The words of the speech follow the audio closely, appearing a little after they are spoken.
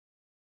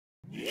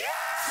Yeah!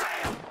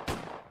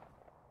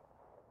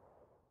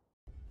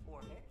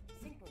 Orbit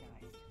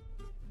synchronized.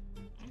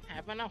 I'm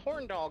having a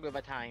horn dog of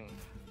a time.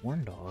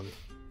 Horn dog?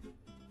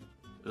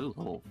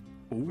 Ooh.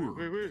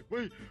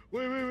 Wait.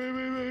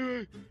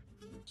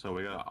 So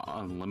we gotta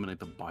eliminate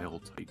the bile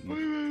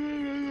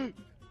titan.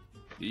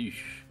 Yeesh.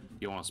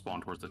 You wanna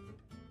spawn towards the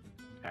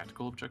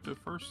tactical objective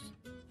first?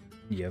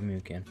 Yeah, I mean,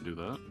 we can. Do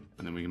that,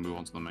 and then we can move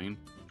on to the main.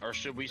 Or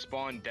should we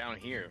spawn down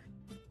here?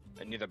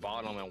 At near the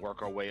bottom and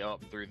work our way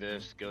up through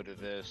this, go to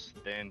this,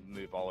 then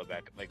move all the way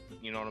back. Like,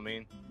 you know what I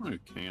mean? We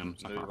can.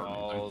 It's not Move gonna hurt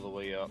all anything. the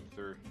way up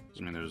through.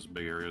 I mean, there's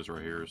big areas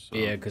right here, so...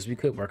 Yeah, because we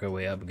could work our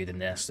way up and get the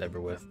nest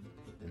over with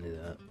and do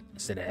that.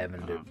 Instead of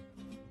having to,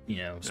 you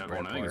know, Yeah,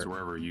 spread well, I think it's apart.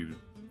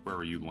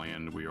 wherever you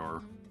land, we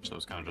are. So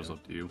it's kind of just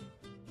up to you.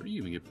 Where do you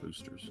even get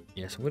boosters?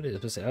 Yeah, so what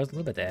is I was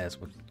about to ask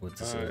what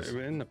this is.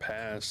 In the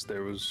past,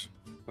 there was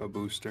a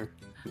booster.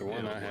 The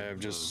one I have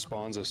just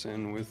spawns us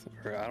in with,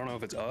 or I don't know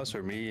if it's us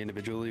or me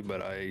individually,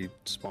 but I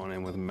spawn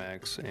in with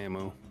max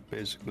ammo,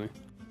 basically.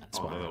 That's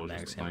Oh, why that I'm was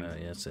max just the ammo,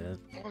 thing. yeah, that's it.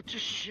 Oh,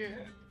 just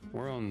shit.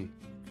 We're on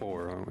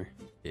 4, aren't we?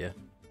 Yeah.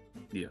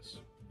 Yes.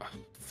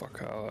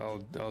 Fuck,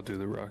 I'll do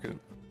the rocket.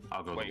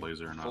 I'll go Wait, the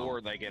laser and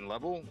 4, like in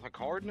level? Like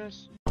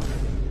hardness?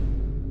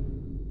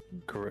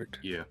 Correct.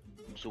 Yeah.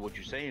 So what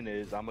you're saying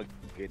is I'm gonna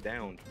get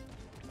down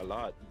a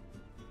lot.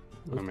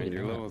 I mean, Okay,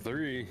 you're now. level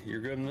 3.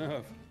 You're good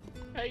enough.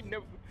 Ain't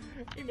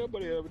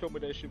nobody ever told me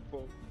that shit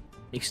before.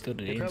 He still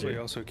did He probably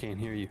answer. also can't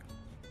hear you.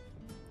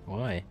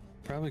 Why?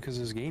 Probably because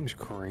his game's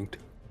cranked.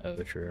 Oh,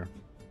 true.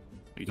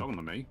 Are you talking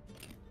to me?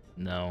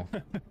 No.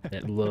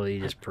 That literally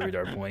just proved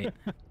our point.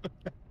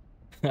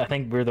 I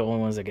think we're the only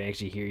ones that can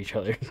actually hear each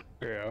other.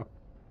 Yeah.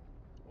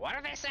 What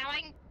are they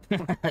selling?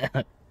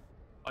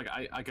 Like,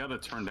 I gotta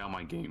turn down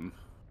my game.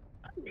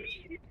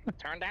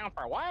 Turn down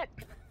for what?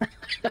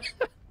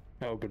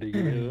 Oh, but he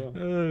can hear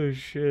that. Oh,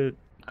 shit.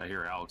 I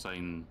hear Alex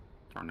saying,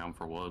 turn down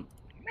for what?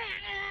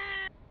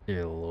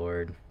 Dear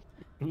Lord.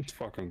 He's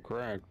fucking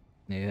cracked.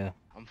 Yeah.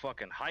 I'm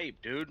fucking hyped,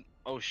 dude.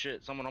 Oh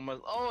shit, someone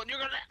almost. Oh, you're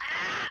gonna.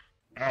 Ah!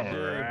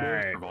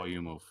 Alright.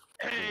 Volume of...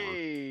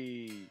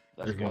 Hey!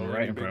 There's Let's one go.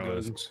 right in Big front of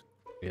us. guns.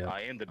 Yeah.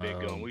 I am the big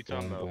gun. We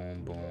talking boom, about?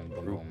 boom, boom,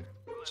 boom, boom.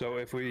 So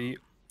if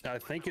I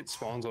think it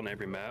spawns on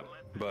every map,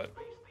 but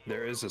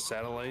there is a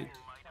satellite,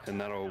 and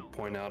that'll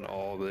point out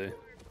all the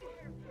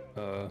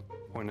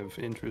point of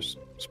interest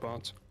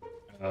spots.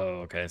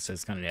 Oh, okay. So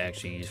it's kind of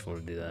actually useful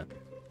to do that.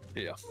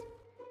 Yeah.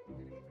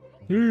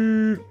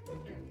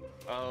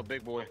 Oh,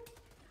 big boy.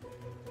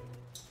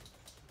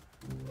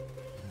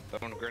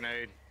 Throwing a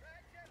grenade.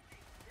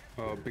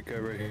 Oh, big guy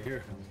right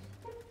here.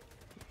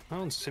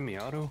 Oh, and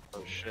semi-auto.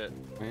 Oh shit.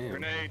 Man.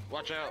 Grenade.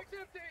 Watch out.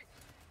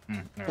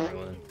 Alright,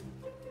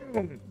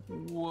 well,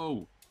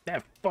 Whoa!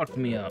 that fucked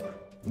me up.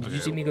 Did you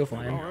see me go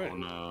flying? Alright.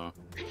 On,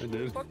 I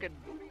did. Fucking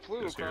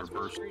flew This here across my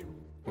first. screen.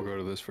 We'll go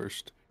to this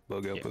first.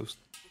 Bug Yeah. outpost.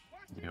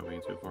 yeah, we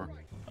ain't too far.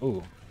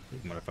 Oh,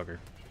 motherfucker.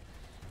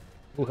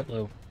 Oh,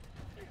 hello.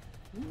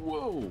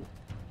 Whoa!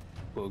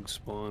 Bug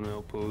spawn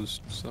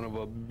outpost. Son of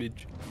a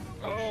bitch.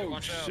 Oh,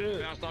 watch out.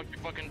 Bounced off your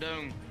fucking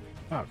dome.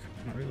 Fuck,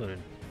 I'm not reloaded.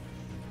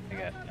 I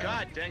got.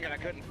 God dang it, I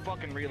couldn't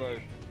fucking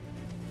reload.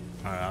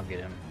 Alright, I'll get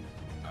him.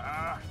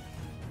 Ah!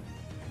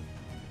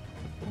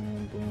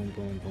 Boom, boom,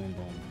 boom, boom,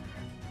 boom.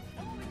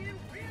 My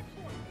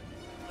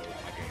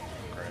game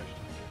crashed.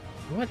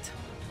 What?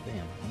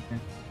 Damn, okay.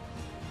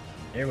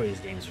 Everybody's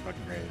game's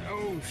fucking ready.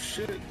 Oh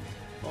shit!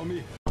 On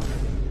me.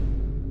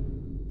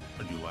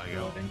 Did you lag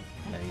out? Loading.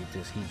 Yeah,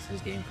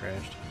 his game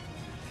crashed.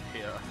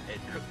 Yeah, it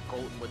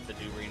Colton with the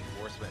new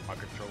reinforcement, my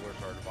controller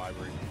started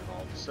vibrating and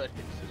all of a sudden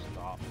it just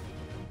stopped.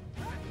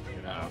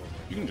 You know?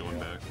 You can join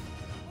back.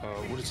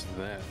 What is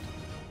that?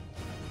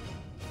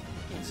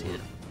 Can't see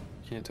it.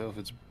 Can't tell if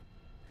it's.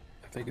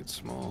 I think it's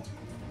small.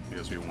 I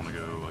guess we want to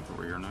go like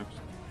over here next.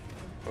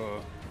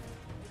 Uh,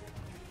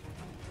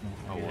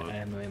 Oh, Yeah, what? I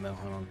have no ammo.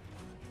 Hold on.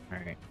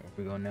 Alright, where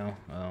we going now?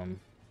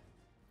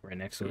 Right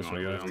next to We us. want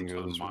to or go left? down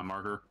Go to this my way.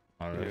 marker.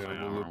 Alright. Yeah, I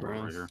we'll know, loop we're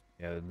around. right here.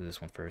 Yeah, we'll do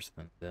this one first,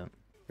 then that.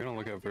 we don't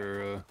look out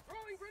for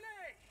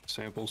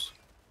samples.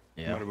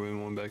 Yeah. Might have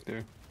been one back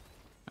there.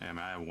 Yeah, I mean,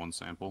 I have one I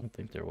sample. don't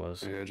think there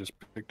was. Yeah, I just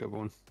picked up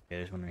one. Yeah,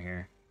 there's one right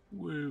here.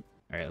 Whoop.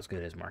 Alright, let's go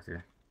to his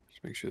marker.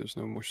 Just make sure there's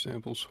no more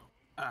samples.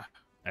 Ah!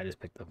 I just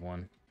picked up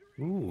one.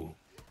 Ooh,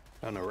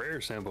 on a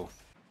rare sample.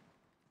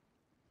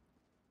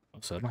 Oh,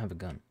 so I don't have a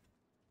gun.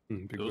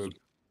 Big Those bug.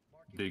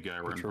 big guy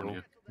right in front of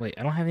you. Wait,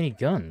 I don't have any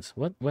guns.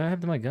 What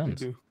happened to my You guns?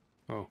 do.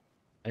 Oh,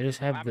 I just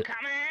have I'm the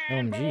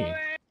coming, LMG.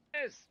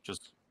 boys!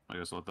 Just, I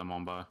guess, let them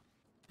on by.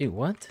 Dude,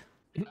 what?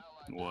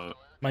 What?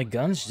 My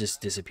guns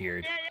just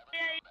disappeared.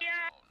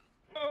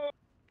 Yeah.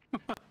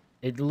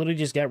 It literally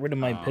just got rid of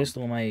my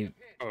pistol and my...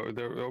 oh,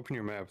 open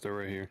your map. They're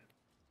right here.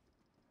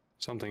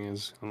 Something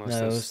is, unless No,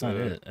 that's it's not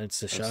the, it.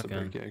 It's a that's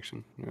shotgun. the break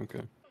action.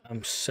 Okay.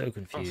 I'm so Oh,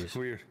 confused.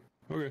 weird.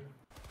 Okay.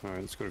 All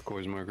right, let's go to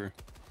Koi's marker.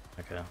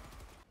 Okay.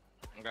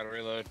 I gotta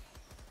reload.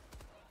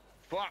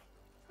 Fuck!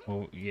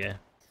 Well, yeah.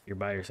 You're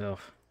by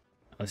yourself.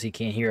 Unless he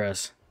can't hear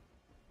us.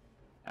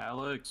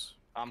 Alex,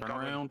 I'm turn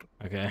coming. around.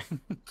 Okay.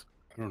 I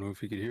don't know if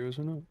he could hear us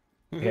or not.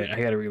 I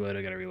gotta reload.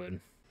 I gotta reload.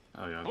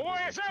 Oh yeah.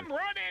 Boys, I'm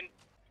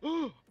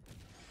running.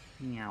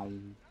 Meow.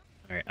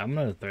 Alright, I'm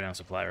gonna throw down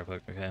supply real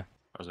quick, okay? I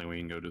was thinking we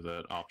can go do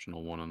that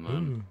optional one and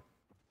then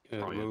Yeah,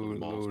 Probably hit the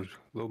balls.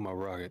 load my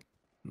rocket.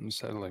 The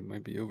satellite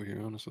might be over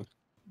here, honestly.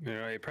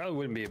 Yeah, it probably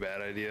wouldn't be a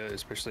bad idea,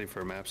 especially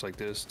for maps like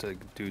this, to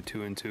do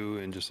 2 and 2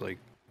 and just like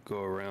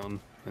go around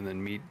and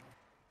then meet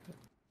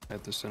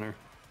at the center.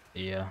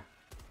 Yeah.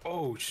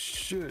 Oh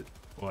shit!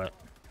 What?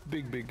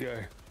 Big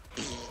guy.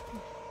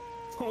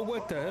 Oh,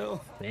 what the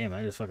hell? Damn,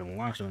 I just fucking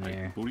launched him in the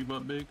air. like, booty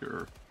butt big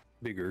or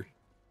Bigger.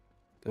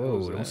 The Whoa, hell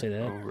is don't say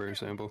that. Oh, very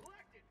simple.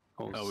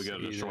 oh we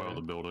gotta destroy all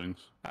the buildings.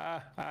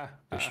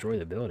 Destroy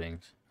the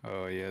buildings.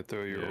 Oh yeah,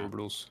 throw your Yeah.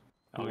 orbitals.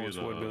 I'll Who get, wants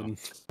what building?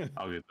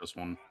 I'll get this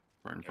one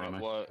right in front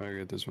of me. What? I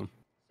get this one.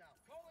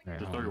 Alright,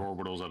 Just hold throw on.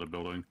 your orbitals at a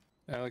building.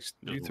 Alex,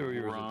 you Just throw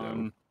yours at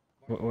run.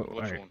 Which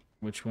alright, one?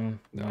 which one?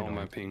 that. Am I On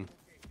my doing? ping.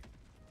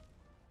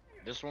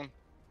 This one?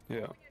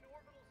 Yeah.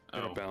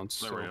 It'll Oh, bounce.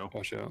 there we so go.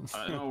 Watch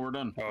out. No, we're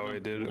done. Oh, We're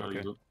it done. did? We gotta Okay.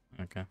 use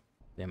it. Okay.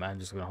 Damn, I'm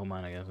just gonna hold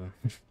mine, I guess.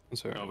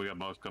 That's alright. Oh, we got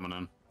bugs coming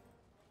in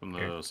from the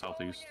Here.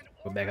 southeast.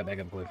 Go back up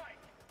quick.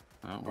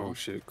 Oh, well, Oh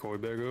shit, Koi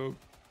back up.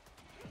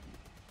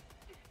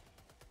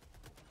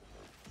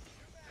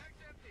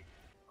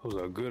 That was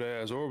a good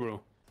ass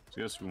orbital. so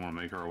I guess we want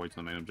to make our way to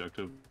the main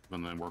objective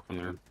and then work from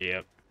Yeah. there.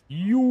 Yep.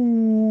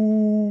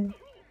 You.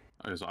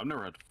 Okay, so I've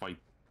never had to fight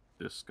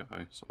this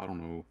guy, so I don't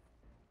know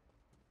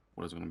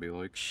what it's gonna be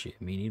like. Shit,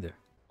 me neither.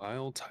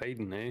 Wild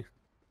Titan, eh?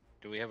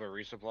 Do we have a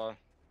resupply?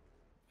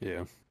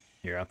 Yeah.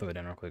 Here, I'll throw it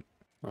down real quick.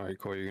 Alright,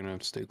 Koi, you're gonna have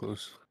to stay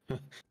close.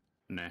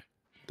 Nah.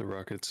 The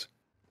rockets.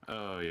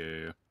 Oh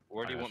yeah.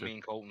 Where do you I want should- me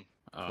and Colton?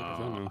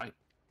 find him. I'll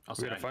We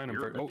say gotta find him.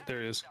 you're, Oh,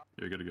 there he is.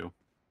 you're good to go.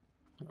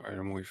 Alright,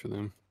 I'm waiting for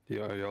them.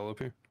 Yeah, are y'all up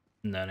here?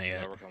 No, not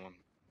Yeah, yet. we're coming.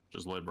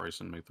 Just let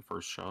Bryson make the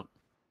first shot.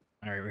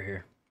 Alright, we're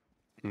here.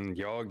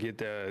 Y'all get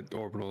that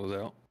orbitals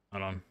out.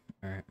 Hold on.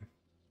 Alright.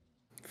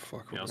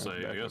 Fuck, Yeah, I'll we're gonna say,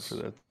 I back up guess- for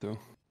that though.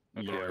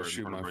 You Yeah, throw it right in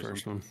shoot front of my Bryson.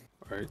 first one.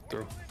 Alright,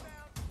 throw.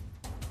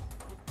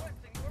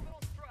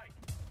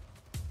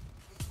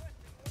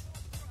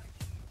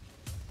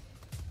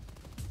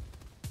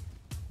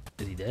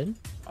 Is he dead?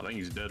 I think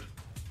he's dead.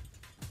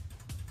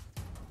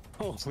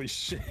 Holy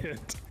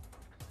shit.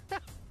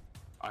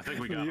 I think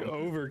we The got him.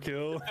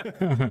 overkill.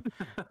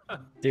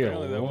 Dear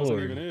Apparently that wasn't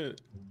even lord.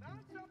 it.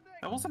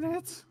 That wasn't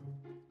it.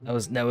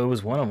 No, it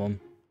was one of them.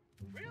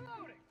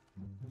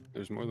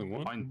 There's more than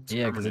one. Find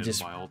Yeah, 'cause it permanent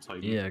just- wild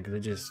Titan. Yeah, because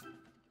it just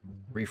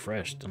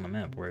refreshed on the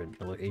map where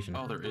the location.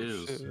 Oh, there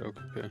is. Shit,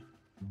 okay.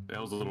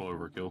 That was a little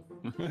overkill.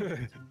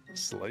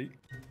 Slight.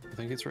 I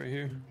think it's right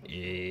here.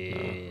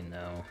 Yeah,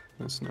 no.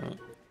 That's not.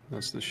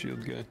 That's the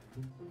shield guy.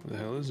 Where the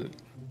hell is it?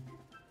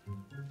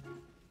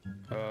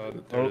 There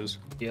Oh. it is.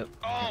 Yep.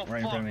 Oh,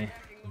 Right in front of me.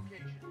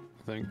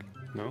 I think.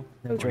 No?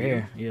 No, it's right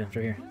here. Yeah, it's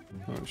right here.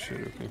 Oh shit,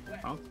 okay.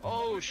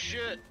 Oh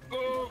shit!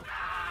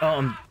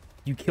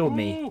 You killed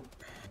me. Ooh,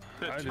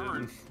 that I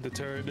turn. didn't. The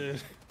turret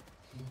did.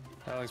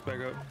 Alex, back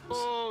up.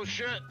 Oh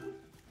shit!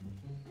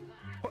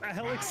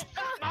 Alex!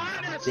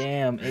 Behind us!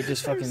 Damn, it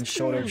just fucking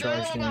shoulder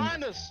charged him.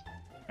 Behind us!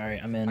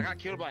 Alright, I'm I in. got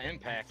killed by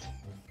impact.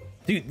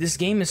 Dude, this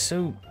game is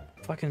so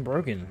fucking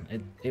broken.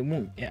 It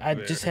won't. I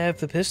just have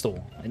the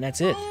pistol, and that's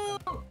it.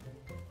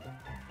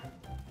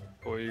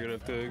 Boy, you're gonna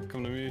have to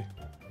come to me.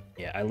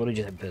 Yeah, I literally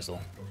just have a pistol.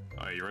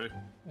 Alright, you ready?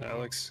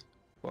 Alex.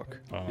 Fuck.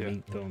 Hold on, Yeah. let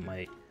me throw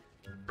my.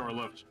 Go our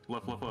left.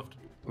 Left.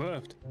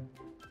 Left.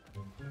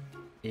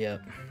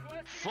 Yep.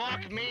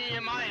 Fuck me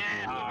in my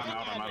head!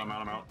 I'm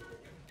out.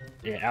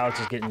 Yeah, Alex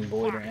is getting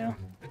bullied right now.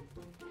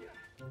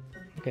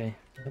 Okay.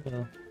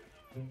 Hello.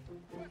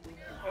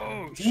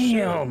 Oh,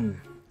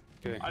 Damn!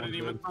 Okay, I didn't one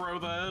even dead. throw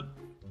that.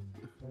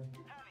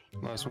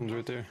 Last one's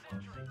right there.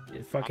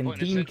 It fucking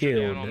putting a team sentry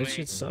down killed. on That me.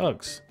 shit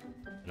sucks.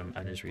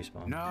 I just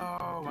respawned.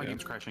 No, my Yeah.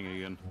 game's crashing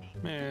again.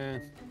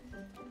 Man.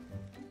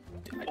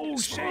 Oh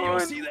shit, you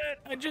see that?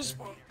 I just.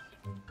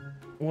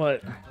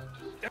 What?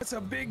 That's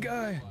a big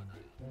guy.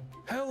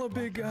 Hella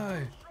big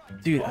guy.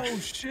 Dude, Oh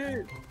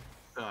shit.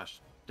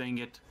 Gosh, dang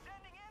it.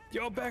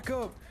 Y'all back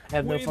up. I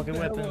have no Wait fucking the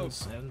hell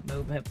weapons. I have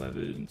no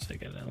weapons. I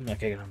got an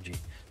MG.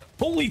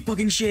 Holy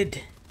fucking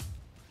shit!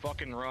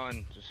 Fucking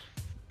run. Just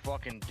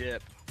fucking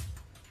dip.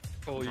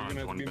 Oh, you're Trying gonna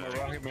have to be my one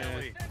rocket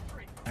man.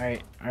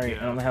 Alright, I Yeah.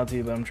 don't know how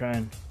to, but I'm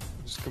trying.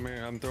 Just come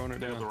here. I'm throwing it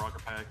There's the down.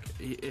 rocket pack.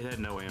 It had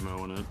no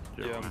ammo in it.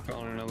 Yeah, I'm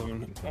calling another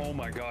one. Oh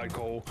my god,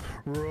 Cole.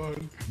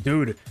 Run.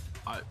 Dude!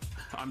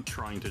 I'm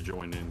trying to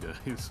join in,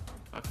 guys.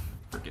 I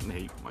freaking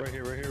hate my. Right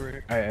here, right here, right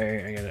here.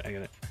 Alright, I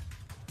got it.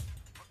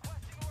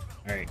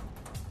 Alright.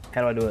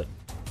 How do I do it?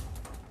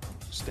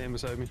 Stand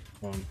beside me.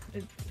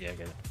 Yeah, I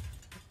got it.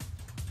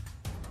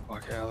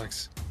 Fuck,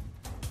 Alex.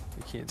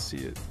 I can't see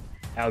it.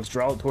 Alex,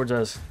 draw it towards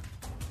us.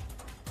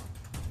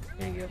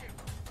 There you go.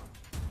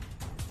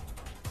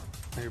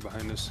 Now you're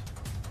behind us.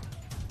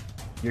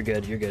 You're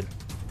good, you're good.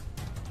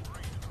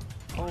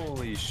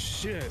 Holy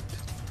shit.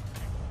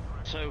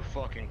 So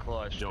fucking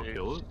clutch, Did y'all dude.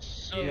 kill it?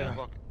 So Yeah.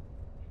 fucking...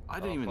 I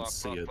didn't even fuck,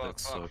 see fuck, it. Fuck,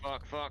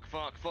 That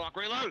sucked. fuck.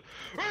 Reload!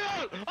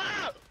 Reload!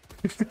 Ah!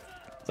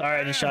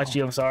 Sorry, I just shot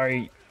you. I'm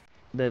sorry.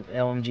 The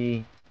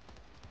LMG.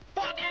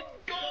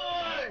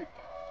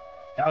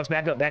 Alex,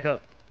 back up, back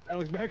up.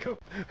 Alex, back up.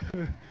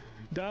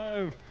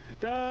 Dive,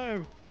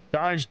 dive.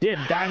 Dodge, dip,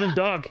 dive and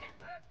dog.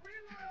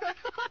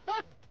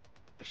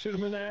 Shoot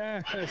him in the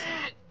ass.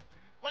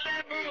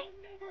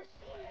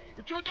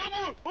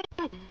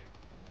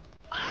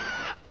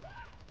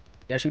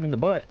 Yeah, shoot him in the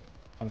butt.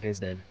 Okay, he's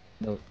dead.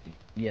 No,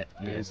 yeah,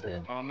 he's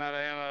dead. Oh, I'm out of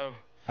ammo.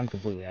 I'm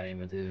completely out of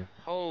ammo too.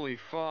 Holy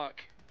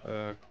fuck.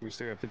 We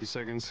still got 50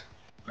 seconds.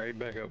 All right,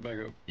 back up, back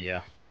up.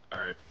 Yeah.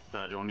 Alright,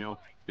 John, yo.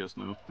 Yes,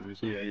 no. Maybe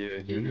so. Yeah, Yeah,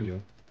 you're you good.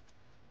 do.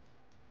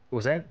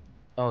 Was that?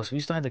 Oh, so we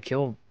still had to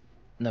kill.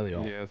 No, we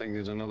don't. Yeah, I think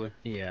there's another.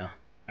 Yeah.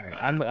 All right,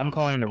 I'm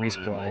calling in a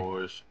Shooting resupply.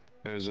 boys.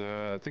 There's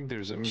I think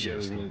there's a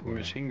Just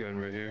machine gun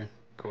right here.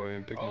 Go ahead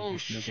and pick Oh up.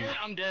 shit,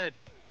 I'm dead.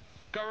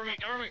 Cover me,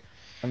 cover me.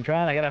 I'm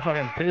trying. I got a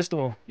fucking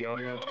pistol. Y'all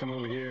got to come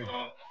over here.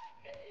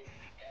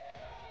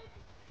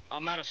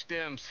 I'm out of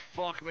stems.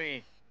 Fuck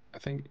me. I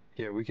think,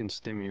 yeah, we can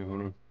stim you.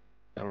 Hold on.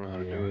 I don't know how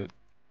to do it.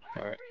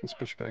 All right, let's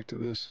push back to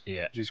this.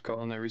 Yeah. Did you just call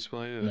on that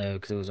resupply? Yet? No,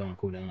 because it was on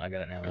cooldown. I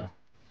got it now though.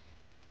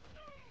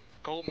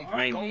 Colton,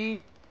 Behind Colton.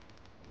 me.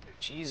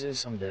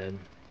 Jesus, I'm dead.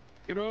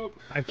 Get up.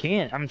 I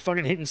can't. I'm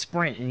fucking hitting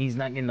sprint and he's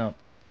not getting up.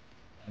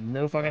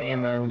 No fucking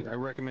ammo. I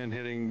recommend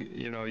hitting,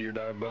 your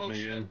dive button Oh,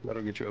 shit. again.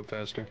 That'll get you up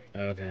faster.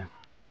 Okay.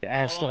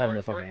 Yeah, I still have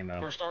no fucking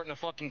ammo. We're starting to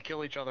fucking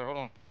kill each other. Hold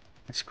on.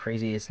 That's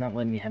crazy. It's not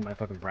letting me have my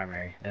fucking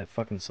primary. That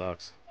fucking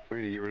sucks. We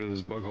need to get rid of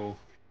this bug hole.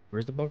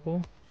 Where's the bug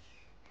hole?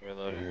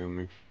 Reload. Here,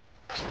 me.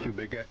 You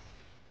big guy.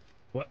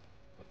 What?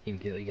 You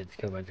get to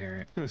kill my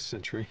parent.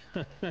 Sentry.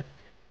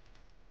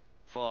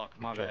 Fuck,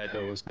 my bad,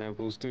 Hell dude. with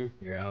samples too.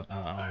 You're out.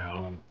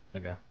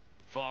 Okay.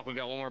 Fuck, we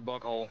got one more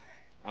buck hole.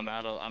 I'm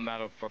out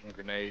of fucking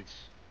grenades,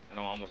 and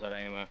I'm almost out of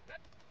ammo.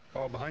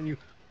 Oh, behind you.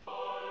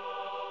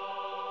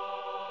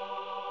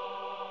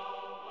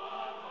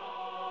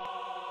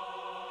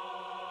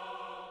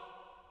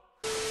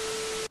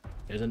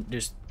 There's I'm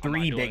not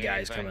 3 doing big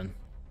guys anything. coming.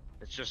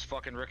 It's just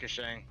fucking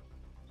ricocheting.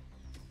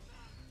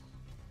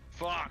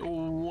 Fuck.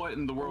 What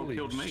in the world Holy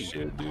killed me?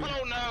 shit, dude.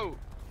 Oh no!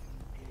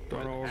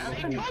 Don't know I where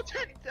think we're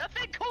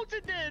going. Colton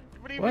did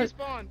when he What?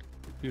 respawned.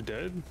 You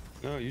dead?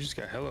 No, you just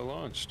got hella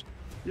launched.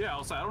 Yeah,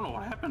 I don't know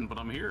what happened, but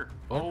I'm here.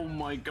 What? Oh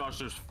my gosh,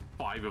 there's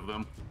 5 of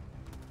them.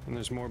 And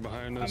there's more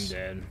behind I'm us.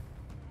 dead.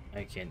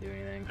 I can't do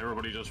anything.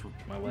 Everybody just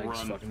My leg's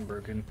run. fucking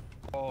broken.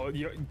 Oh,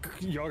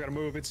 y'all gotta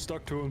move. It's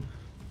stuck to him.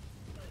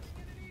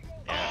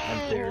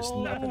 There's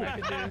nothing I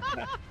can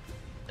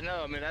do.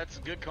 No, I mean that's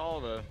a good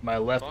call though. My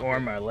left Fuck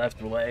arm, it. my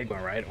left leg,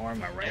 my right arm,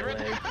 my right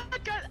Everything, leg.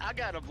 I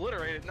got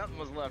obliterated. Nothing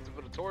was left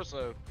but a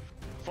torso.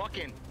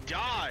 Fucking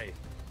die.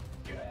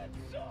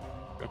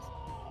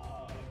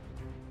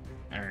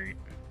 Alright.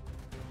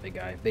 Big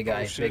guy, big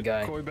guy, Oh, shit. big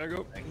guy. Koi, back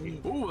up.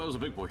 Ooh, that was a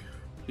big boy.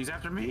 He's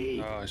after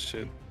me. Oh,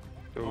 shit.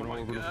 Oh Throwing my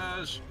over him.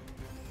 gosh.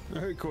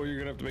 Alright, Koi, you're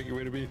gonna have to make your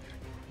way to me.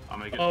 I'll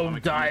make it. Oh, I'll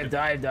make dive, it.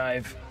 dive,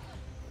 dive.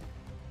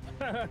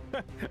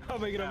 I'll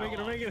make it, I'll make it,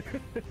 I'll make it.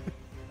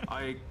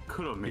 I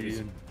could have made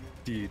it.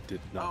 You did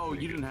not. Oh,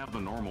 make you it. didn't have the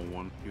normal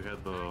one. You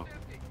had the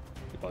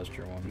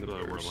Buster one. The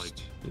were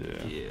burst.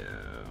 like- Yeah.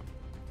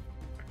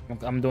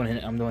 yeah. I'm doing him.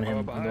 I'm doing him.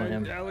 Oh, I'm doing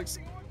behind him. Alex.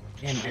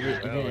 Damn, it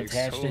didn't Alex,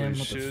 attach to him. holy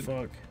What shit. the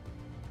fuck?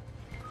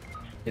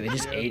 If it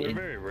just Yeah, ate they're it.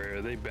 very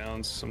rare. They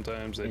bounce.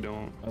 Sometimes they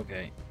don't.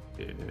 Okay.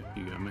 Yeah,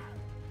 you got me.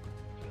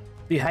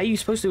 Dude, how are you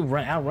supposed to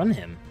outrun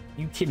him?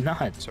 You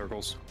cannot.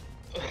 Circles.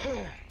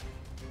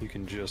 You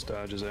can just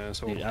dodge his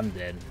asshole. Dude, I'm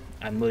dead.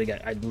 I literally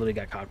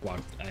got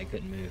cockblocked. I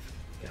couldn't move.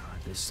 God,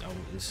 this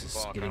is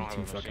Fuck, I getting don't have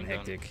too a fucking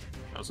machine gun. hectic.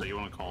 I'll say you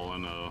want to call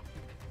in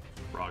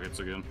rockets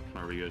again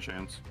whenever you get a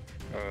chance.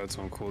 It's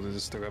on cool. They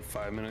just still got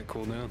 5-minute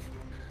cooldown.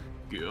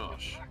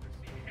 Gosh.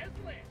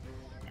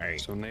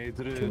 Alright. So nades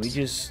it is. Can we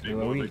just? Big are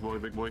boy, we- big boy,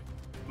 big boy.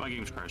 My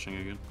game's crashing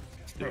again.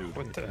 Bro, Dude,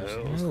 what the There's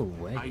hell? no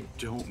way. I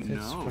don't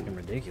That's know. fucking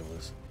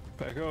ridiculous.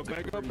 Back up,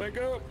 back up, back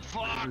up.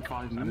 Every Fuck.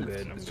 5 minutes,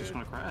 good, I'm it's just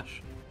good. gonna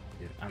crash.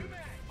 Dude, I'm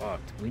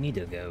fucked. We need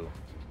to go.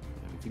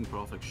 Yeah, if you can put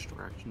off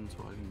extraction so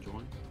I can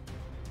join,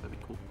 that'd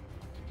be cool.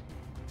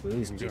 We at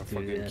least I'm get gonna through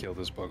fucking that. kill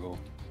this bug hole.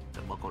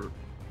 That buckle.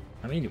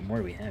 How many more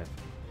do we have?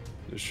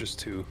 There's just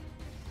 2.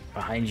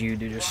 Behind you,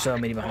 dude. There's so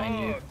many behind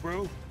you. Fuck,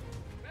 bro.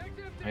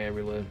 I gotta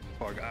reload.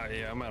 Fuck,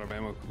 yeah, I'm out of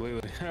ammo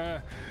completely.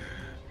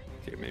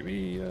 Okay,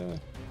 maybe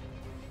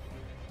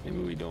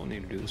we don't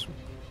need to do this one.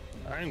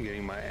 I'm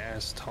getting my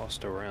ass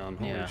tossed around.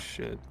 Holy Yeah.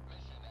 shit.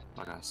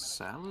 Like a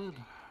salad?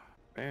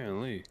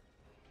 Apparently.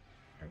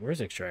 Alright,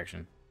 where's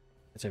extraction?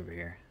 It's over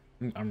here.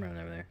 I'm running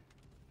over there.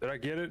 Did I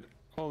get it?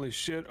 Holy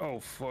shit. Oh,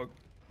 fuck.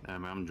 Yeah,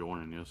 man, I'm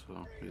joining you,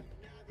 so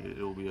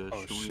it'll be a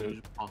Oh, showing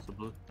shit.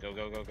 possibly. Go,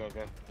 go, go, go,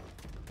 go.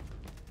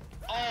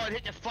 Oh, it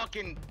hit the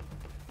fucking.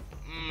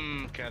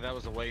 Okay, that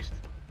was a waste.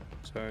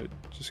 Sorry,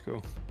 just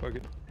go. Fuck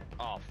it.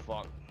 Oh,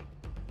 fuck.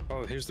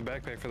 Oh, here's the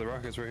backpack for the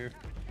rockets right here.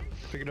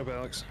 Pick it up,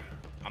 Alex.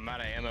 I'm out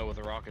of ammo with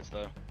the rockets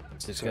though.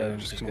 Just Sorry, go.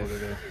 just Just come go, on. go,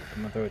 go.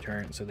 I'm gonna throw a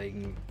turret so they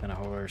can kind of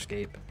hold our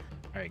escape.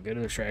 Alright, go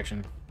to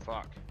extraction.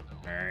 Fuck.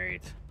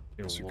 Alright.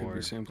 Good There could be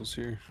lord. samples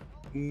here.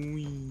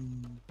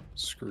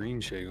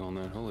 Screen shake on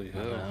that. Holy I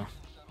hell. know.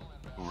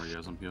 Don't worry,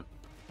 guys, I'm here.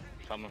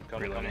 Coming, coming,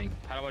 coming. Reloading.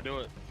 How do I do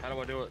it? How do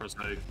I do it? Press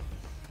A.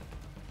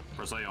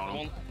 Press A on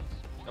him.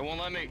 It won't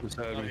let me.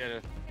 Beside Oh, me. yeah.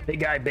 Big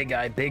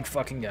guy, big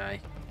fucking guy.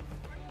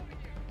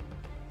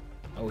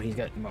 Oh, he's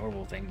got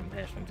marble thing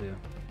attached to him too.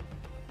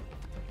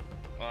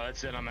 Oh,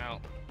 that's it. I'm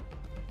out.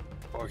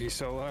 Oh, he's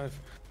still alive.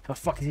 How the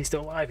fuck is he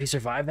still alive? He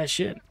survived that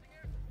shit?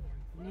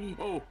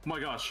 Oh my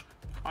gosh.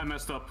 I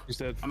messed up. He's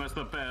dead. I messed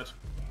up bad.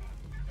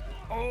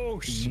 Oh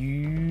shit.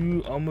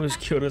 You almost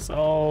killed us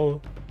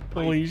all.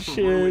 Holy I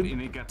threw it shit.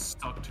 and it got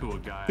stuck to a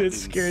guy. I That didn't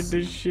scared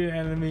the see. shit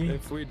out of me.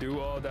 If we do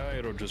all die,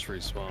 it'll just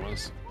respawn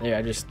us. Yeah,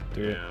 I just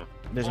threw it. Yeah.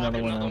 There's Oh, another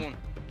another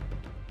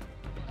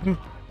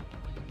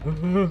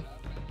one.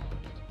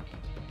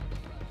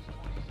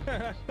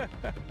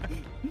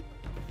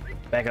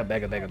 Back up. I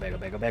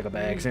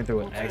accidentally threw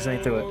it.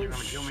 You're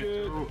gonna kill me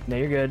too. No,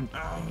 you're good.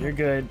 You're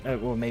good.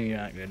 Well, maybe you're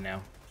not good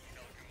now.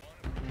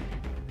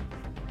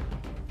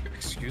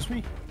 Excuse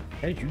me?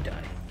 How did you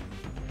die?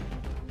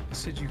 I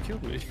said you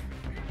killed me.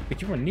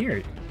 But you were near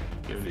it.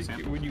 Give me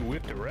sample. When you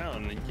whipped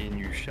around and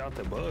you shot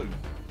the bug,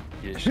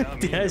 you shot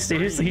me. Did in I the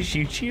seriously brain,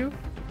 shoot you?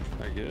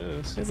 I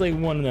guess. It's like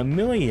 1 in a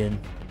million.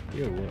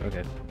 Yo,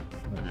 okay.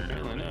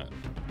 Apparently not.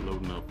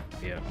 Loading up.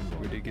 Yeah,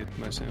 We did get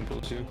my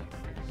samples too.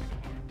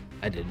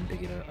 I didn't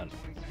pick it up.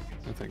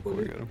 I think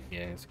we got them. Yeah,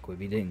 it's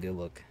Quibi didn't. Good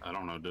look. I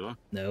don't know, did I?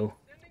 No.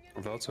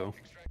 I thought so.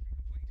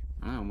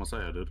 I almost say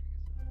I did.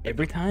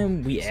 Every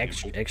time we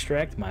Sample.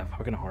 extract, my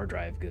fucking hard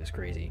drive goes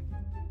crazy.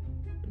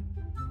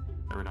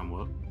 Every time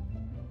what?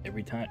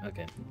 Every time.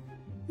 Okay.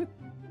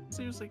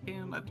 Seriously,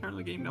 can I turn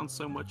the game down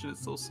so much and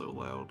it's still so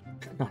loud?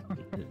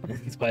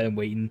 That's why I'm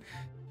waiting.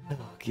 Oh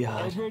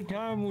god. Every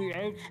time we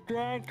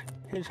extract,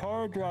 his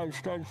hard drive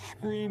starts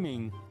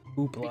screaming.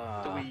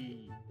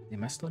 Hoopla.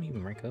 Am I still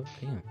even rank up?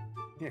 Damn.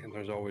 Yeah,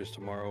 there's always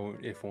tomorrow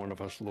if one of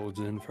us loads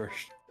in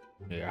first.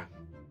 Yeah.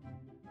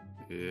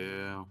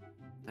 Yeah.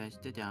 That's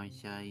the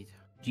downside.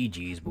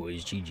 GG's,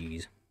 boys.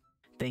 GG's.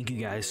 Thank you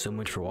guys so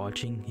much for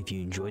watching. If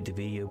you enjoyed the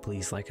video,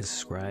 please like and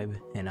subscribe,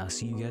 and I'll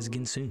see you guys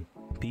again soon.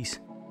 Peace.